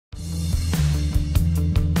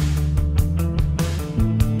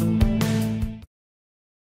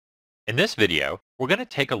In this video, we're going to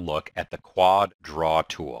take a look at the Quad Draw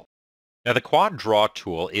tool. Now, the Quad Draw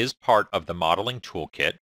tool is part of the modeling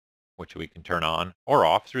toolkit, which we can turn on or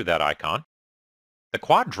off through that icon. The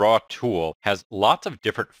Quad Draw tool has lots of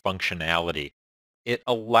different functionality. It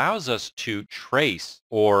allows us to trace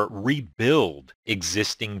or rebuild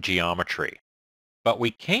existing geometry. But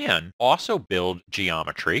we can also build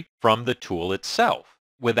geometry from the tool itself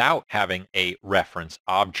without having a reference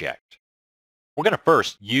object. We're going to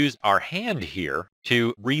first use our hand here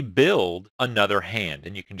to rebuild another hand,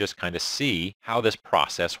 and you can just kind of see how this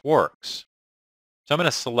process works. So I'm going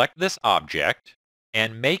to select this object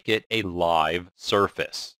and make it a live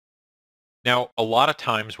surface. Now, a lot of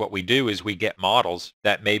times what we do is we get models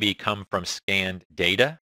that maybe come from scanned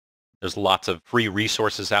data. There's lots of free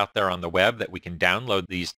resources out there on the web that we can download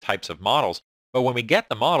these types of models. But when we get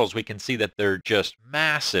the models, we can see that they're just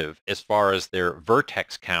massive as far as their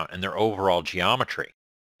vertex count and their overall geometry.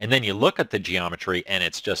 And then you look at the geometry and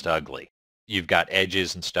it's just ugly. You've got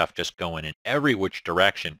edges and stuff just going in every which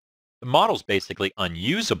direction. The model's basically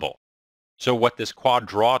unusable. So what this Quad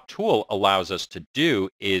Draw tool allows us to do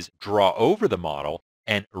is draw over the model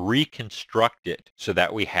and reconstruct it so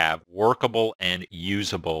that we have workable and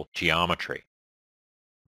usable geometry.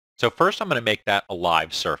 So first I'm going to make that a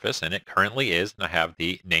live surface, and it currently is, and I have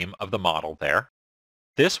the name of the model there.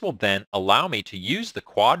 This will then allow me to use the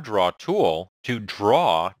Quad Draw tool to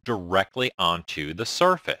draw directly onto the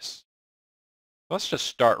surface. Let's just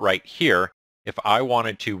start right here. If I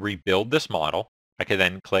wanted to rebuild this model, I could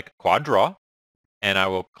then click Quad Draw, and I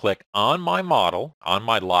will click on my model, on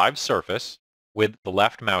my live surface, with the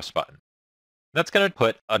left mouse button. That's going to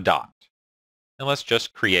put a dot. And let's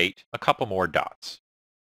just create a couple more dots.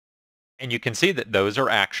 And you can see that those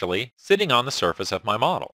are actually sitting on the surface of my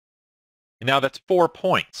model. And now that's 4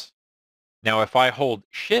 points. Now if I hold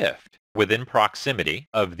Shift within proximity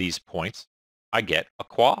of these points, I get a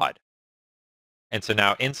quad. And so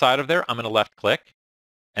now inside of there, I'm going to left click,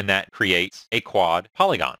 and that creates a quad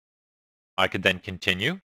polygon. I could then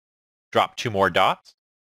continue, drop 2 more dots,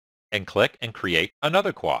 and click and create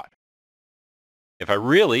another quad. If I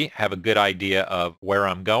really have a good idea of where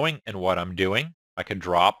I'm going and what I'm doing, I could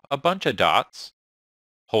drop a bunch of dots,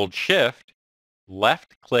 hold Shift,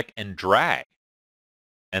 left click and drag,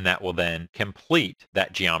 and that will then complete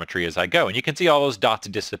that geometry as I go. And you can see all those dots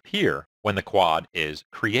disappear when the quad is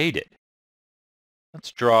created.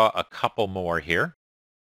 Let's draw a couple more here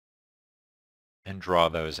and draw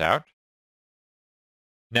those out.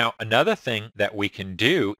 Now, another thing that we can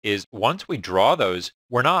do is once we draw those,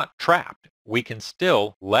 we're not trapped. We can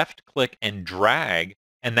still left click and drag,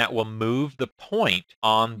 and that will move the point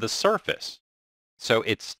on the surface. So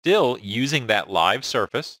it's still using that live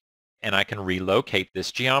surface, and I can relocate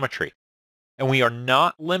this geometry. And we are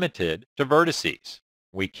not limited to vertices.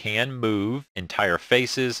 We can move entire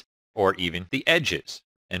faces or even the edges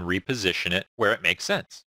and reposition it where it makes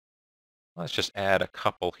sense. Let's just add a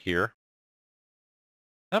couple here.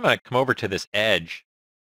 I'm going to come over to this edge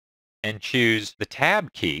and choose the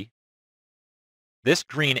Tab key. This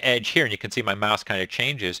green edge here, and you can see my mouse kind of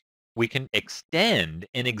changes, we can extend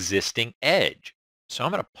an existing edge. So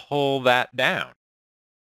I'm going to pull that down.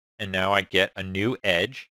 And now I get a new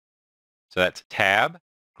edge. So that's Tab,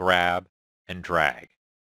 grab, and drag.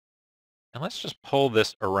 And let's just pull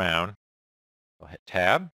this around. I'll hit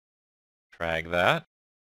Tab, drag that.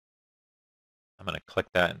 I'm going to click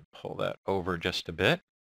that and pull that over just a bit.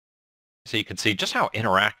 So you can see just how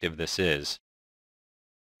interactive this is.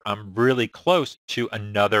 I'm really close to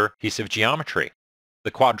another piece of geometry. The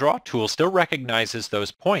Quad Draw tool still recognizes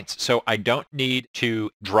those points, so I don't need to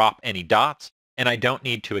drop any dots, and I don't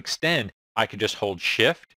need to extend. I can just hold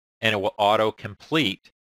Shift, and it will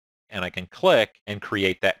auto-complete, and I can click and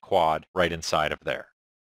create that quad right inside of there.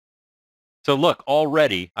 So look,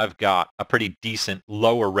 already I've got a pretty decent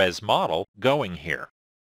lower res model going here.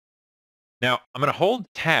 Now, I'm going to hold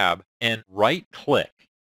Tab and right-click.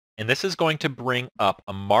 And this is going to bring up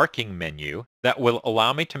a marking menu that will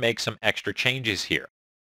allow me to make some extra changes here.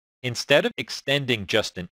 Instead of extending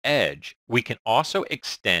just an edge, we can also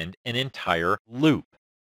extend an entire loop.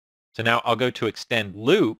 So now I'll go to Extend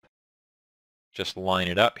Loop, just line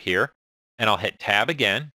it up here, and I'll hit Tab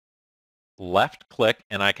again, left click,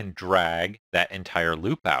 and I can drag that entire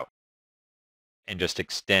loop out and just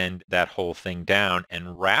extend that whole thing down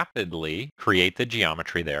and rapidly create the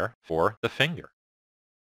geometry there for the finger.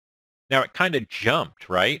 Now it kind of jumped,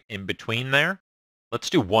 right, in between there. Let's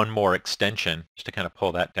do one more extension just to kind of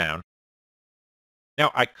pull that down.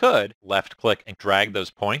 Now I could left click and drag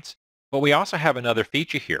those points, but we also have another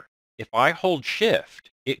feature here. If I hold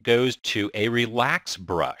Shift, it goes to a relax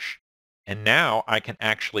brush. And now I can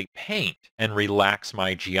actually paint and relax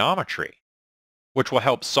my geometry, which will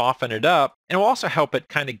help soften it up and will also help it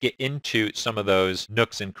kind of get into some of those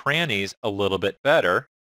nooks and crannies a little bit better.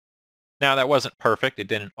 Now that wasn't perfect. It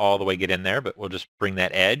didn't all the way get in there, but we'll just bring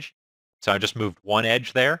that edge. So I just moved one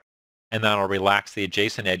edge there, and then I'll relax the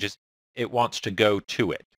adjacent edges. It wants to go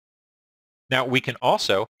to it. Now we can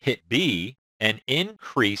also hit B and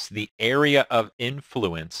increase the area of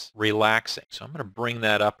influence relaxing. So I'm going to bring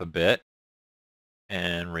that up a bit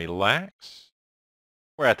and relax.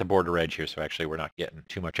 We're at the border edge here, so actually we're not getting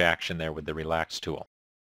too much action there with the relax tool.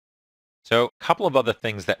 So a couple of other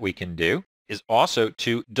things that we can do is also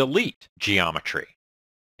to delete geometry.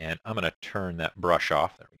 And I'm going to turn that brush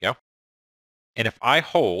off. There we go. And if I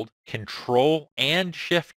hold Control and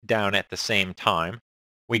Shift down at the same time,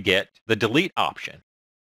 we get the delete option.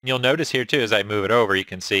 And you'll notice here too, as I move it over, you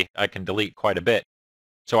can see I can delete quite a bit.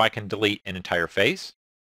 So I can delete an entire face,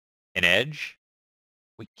 an edge.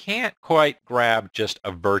 We can't quite grab just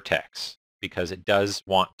a vertex because it does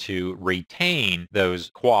want to retain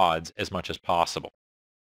those quads as much as possible.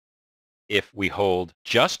 If we hold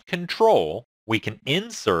just Control, we can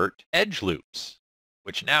insert edge loops,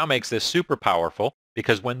 which now makes this super powerful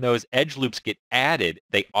because when those edge loops get added,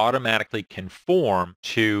 they automatically conform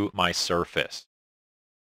to my surface.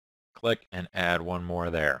 Click and add one more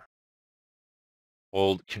there.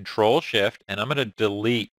 Hold Control Shift, and I'm going to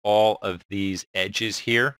delete all of these edges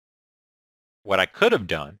here. What I could have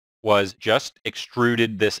done was just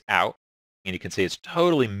extruded this out, and you can see it's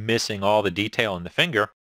totally missing all the detail in the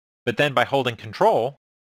finger. But then by holding Control,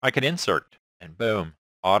 I could insert, and boom,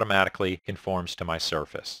 automatically conforms to my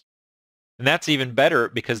surface. And that's even better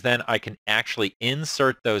because then I can actually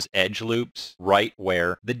insert those edge loops right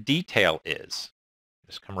where the detail is.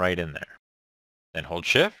 Just come right in there. Then hold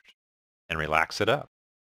Shift and relax it up.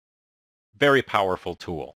 Very powerful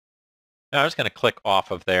tool. Now I'm just going to click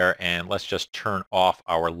off of there and let's just turn off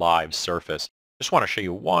our live surface. Just want to show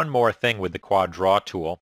you one more thing with the Quad Draw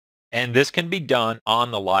tool. And this can be done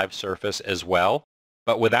on the live surface as well.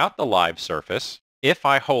 But without the live surface, if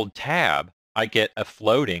I hold Tab, I get a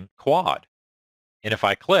floating quad. And if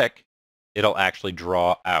I click, it'll actually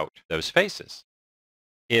draw out those faces.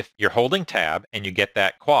 If you're holding Tab and you get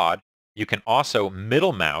that quad, you can also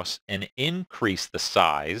middle mouse and increase the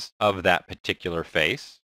size of that particular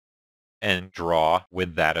face and draw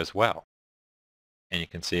with that as well. And you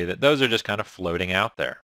can see that those are just kind of floating out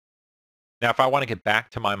there. Now, if I want to get back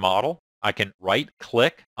to my model, I can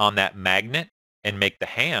right-click on that magnet and make the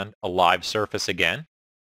hand a live surface again.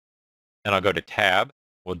 And I'll go to Tab.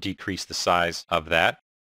 We'll decrease the size of that.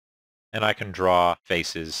 And I can draw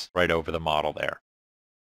faces right over the model there.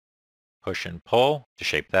 Push and pull to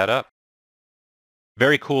shape that up.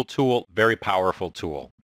 Very cool tool, very powerful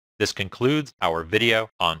tool. This concludes our video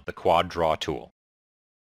on the Quad Draw tool.